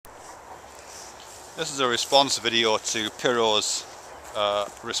This is a response video to Pyrrho's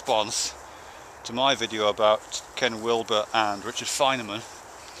response to my video about Ken Wilbur and Richard Feynman.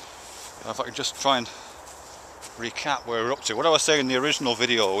 If I could just try and recap where we're up to. What I was saying in the original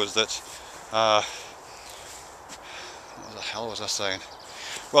video was that what the hell was I saying?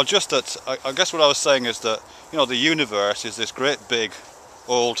 Well, just that I guess what I was saying is that, you know, the universe is this great big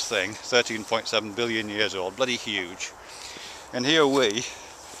old thing, 13.7 billion years old, bloody huge, and here we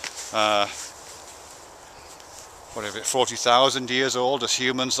what is it, 40,000 years old as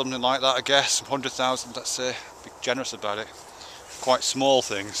humans, something like that, I guess, 100,000, let's say, be generous about it, quite small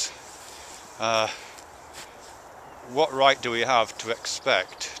things. What right do we have to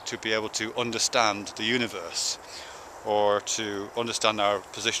expect to be able to understand the universe, or to understand our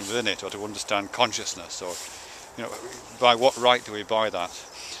position within it, or to understand consciousness, or, you know, by what right do we buy that?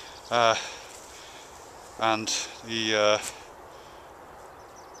 And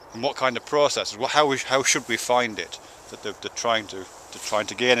what kind of processes? How should we find it that they're trying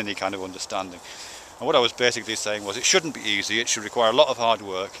to gain any kind of understanding? And what I was basically saying was it shouldn't be easy. It should require a lot of hard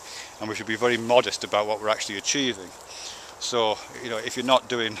work, and we should be very modest about what we're actually achieving. So, you know, if you're not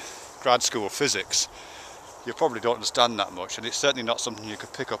doing grad school physics, you probably don't understand that much, and it's certainly not something you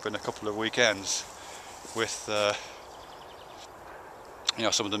could pick up in a couple of weekends with, you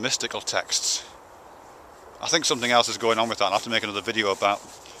know, some of the mystical texts. I think something else is going on with that. I'll have to make another video about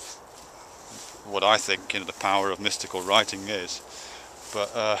what I think, you know, the power of mystical writing is,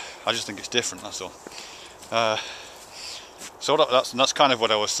 but I just think it's different, that's all. So that's kind of what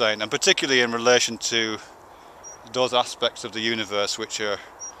I was saying, and particularly in relation to those aspects of the universe which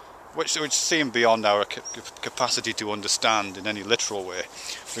seem beyond our capacity to understand in any literal way.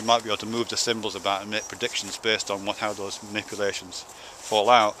 We might be able to move the symbols about and make predictions based on how those manipulations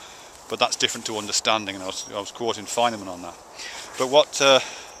fall out, but that's different to understanding, and I was quoting Feynman on that. But what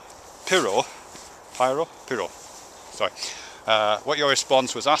Pyrrho, sorry, what your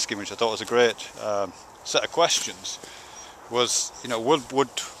response was asking, which I thought was a great set of questions, was, you know, would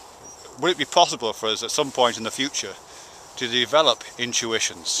it be possible for us at some point in the future to develop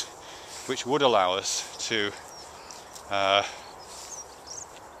intuitions which would allow us to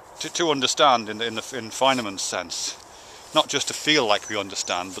understand in Feynman's sense, not just to feel like we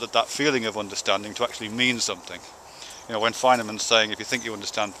understand, but that feeling of understanding to actually mean something. You know, when Feynman's saying if you think you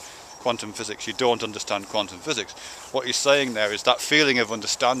understand quantum physics, you don't understand quantum physics, what he's saying there is that feeling of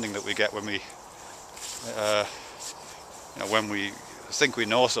understanding that we get when we you know, when we think we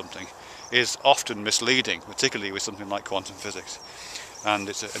know something is often misleading, particularly with something like quantum physics. And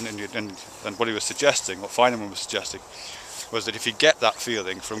what he was suggesting, what Feynman was suggesting, was that if you get that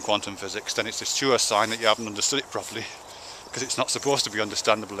feeling from quantum physics, then it's a sure sign that you haven't understood it properly, because it's not supposed to be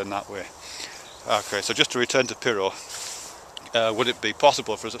understandable in that way. Okay, so just to return to Pyrrho, would it be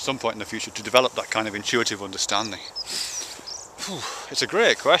possible for us at some point in the future to develop that kind of intuitive understanding? It's a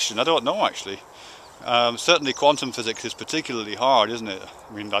great question. I don't know, actually. Certainly quantum physics is particularly hard, isn't it?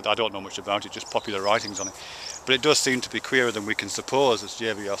 I mean, I don't know much about it, just popular writings on it. But it does seem to be clearer than we can suppose, as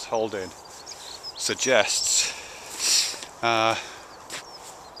J.V.S. Haldane suggests. I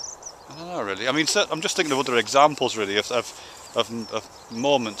don't know, really. I mean, I'm just thinking of other examples, really, of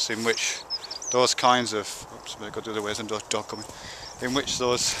moments in which those kinds of, oops, I've got the other ways and dog coming, in which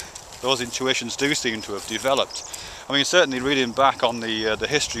those intuitions do seem to have developed. I mean, certainly reading back on the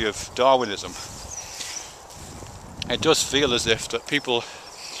history of Darwinism, it does feel as if that people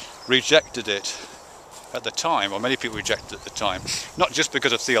rejected it at the time, or many people rejected it at the time, not just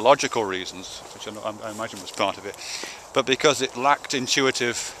because of theological reasons, which I imagine was part of it, but because it lacked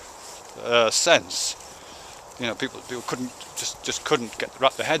intuitive sense. You know, people couldn't just couldn't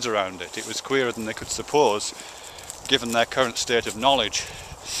wrap their heads around it. It was queerer than they could suppose, given their current state of knowledge.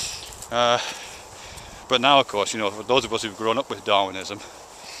 But now, of course, you know, for those of us who've grown up with Darwinism,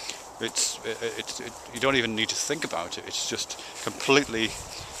 you don't even need to think about it. It's just completely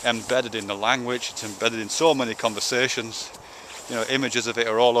embedded in the language. It's embedded in so many conversations. You know, images of it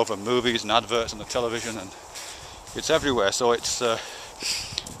are all over movies and adverts on the television, and it's everywhere. So it's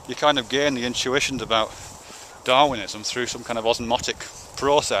you kind of gain the intuitions about Darwinism through some kind of osmotic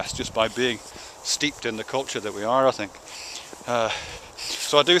process, just by being steeped in the culture that we are, I think.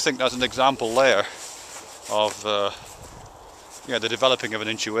 So I do think there's an example there of yeah, the developing of an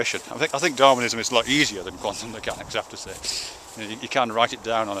intuition. I think Darwinism is a lot easier than quantum mechanics, I have to say. You know, you can write it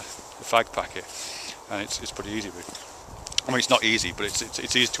down on a fag packet, and it's pretty easy. I mean, it's not easy, but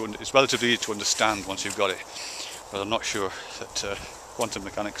it's relatively easy to understand once you've got it. But I'm not sure that quantum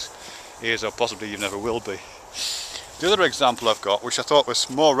mechanics is, or possibly even ever will be. The other example I've got, which I thought was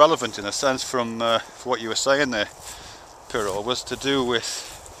more relevant in a sense from what you were saying there, Pyrrho, was to do with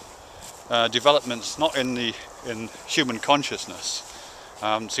developments not in human consciousness.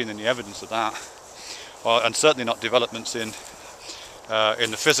 I haven't seen any evidence of that, and certainly not developments in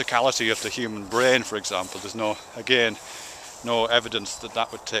the physicality of the human brain, for example. There's no evidence that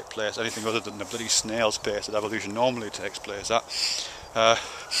that would take place anything other than the bloody snail's pace that evolution normally takes place at.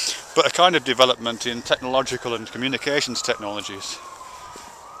 But a kind of development in technological and communications technologies.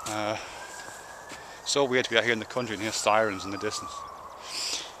 So weird to be out here in the country and hear sirens in the distance.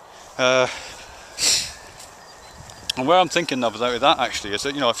 And where I'm thinking of with that actually is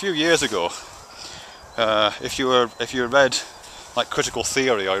that, a few years ago, if you read like critical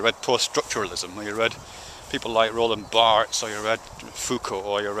theory, or you read post-structuralism, or you read people like Roland Barthes, or you read Foucault,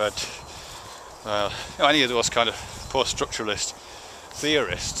 or you read any of those kind of post-structuralist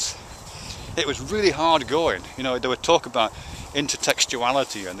theorists, it was really hard going. They would talk about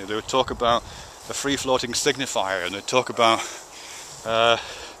intertextuality, and they would talk about the free-floating signifier, and they'd talk about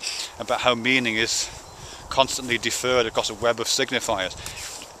how meaning is constantly deferred across a web of signifiers.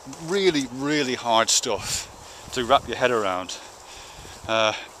 Really, really hard stuff to wrap your head around.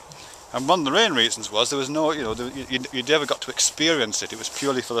 And one of the main reasons was there was no, you never got to experience it. It was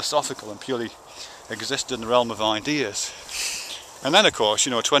purely philosophical and purely existed in the realm of ideas. And then, of course,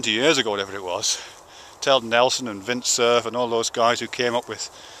 20 years ago, whatever it was, Ted Nelson and Vint Cerf and all those guys who came up with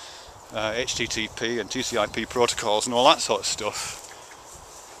HTTP and TCP protocols and all that sort of stuff,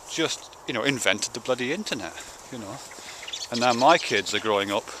 just, invented the bloody internet, And now my kids are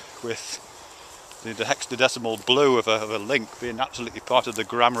growing up with the hexadecimal blue of a link being absolutely part of the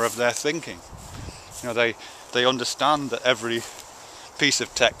grammar of their thinking. They understand that every piece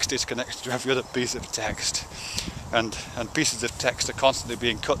of text is connected to every other piece of text, and pieces of text are constantly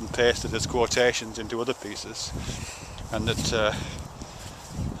being cut and pasted as quotations into other pieces, and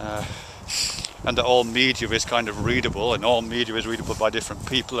that all media is kind of readable, and all media is readable by different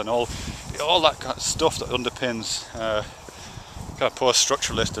people, and all that kind of stuff that underpins kind of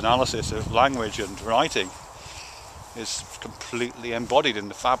post-structuralist analysis of language and writing is completely embodied in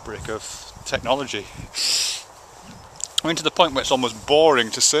the fabric of technology. To the point where it's almost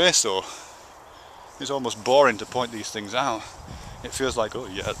boring to say so. It's almost boring to point these things out. It feels like, oh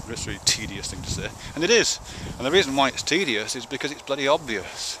yeah, it's a really tedious thing to say. And it is. And the reason why it's tedious is because it's bloody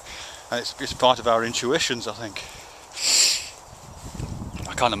obvious. And it's part of our intuitions, I think.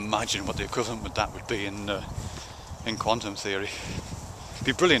 I can't imagine what the equivalent with that would be in quantum theory. It'd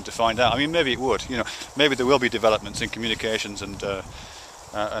be brilliant to find out. Maybe it would. Maybe there will be developments in communications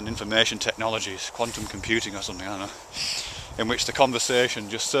and information technologies, quantum computing or something, I don't know, in which the conversation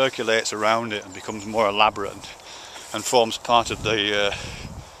just circulates around it and becomes more elaborate and forms part of the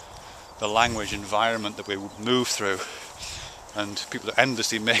language environment that we move through. And people are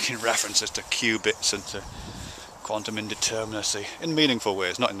endlessly making references to qubits and to quantum indeterminacy in meaningful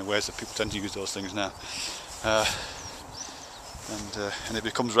ways, not in the ways that people tend to use those things now. And it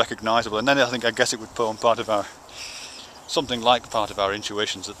becomes recognisable, and then I guess it would form part of something like part of our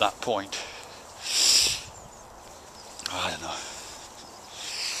intuitions at that point. I don't know.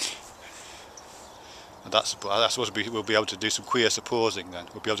 And I suppose we'll be able to do some queer supposing then.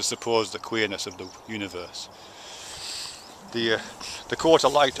 We'll be able to suppose the queerness of the universe. The quote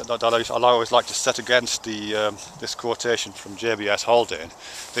that I always like to set against this quotation from J.B.S. Haldane,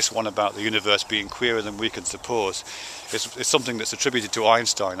 this one about the universe being queerer than we can suppose, is something that's attributed to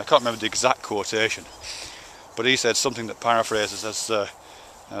Einstein. I can't remember the exact quotation, but he said something that paraphrases as the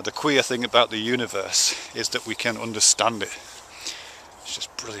queer thing about the universe is that we can understand it. It's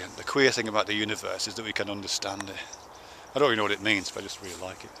just brilliant. The queer thing about the universe is that we can understand it. I don't really know what it means, but I just really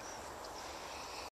like it.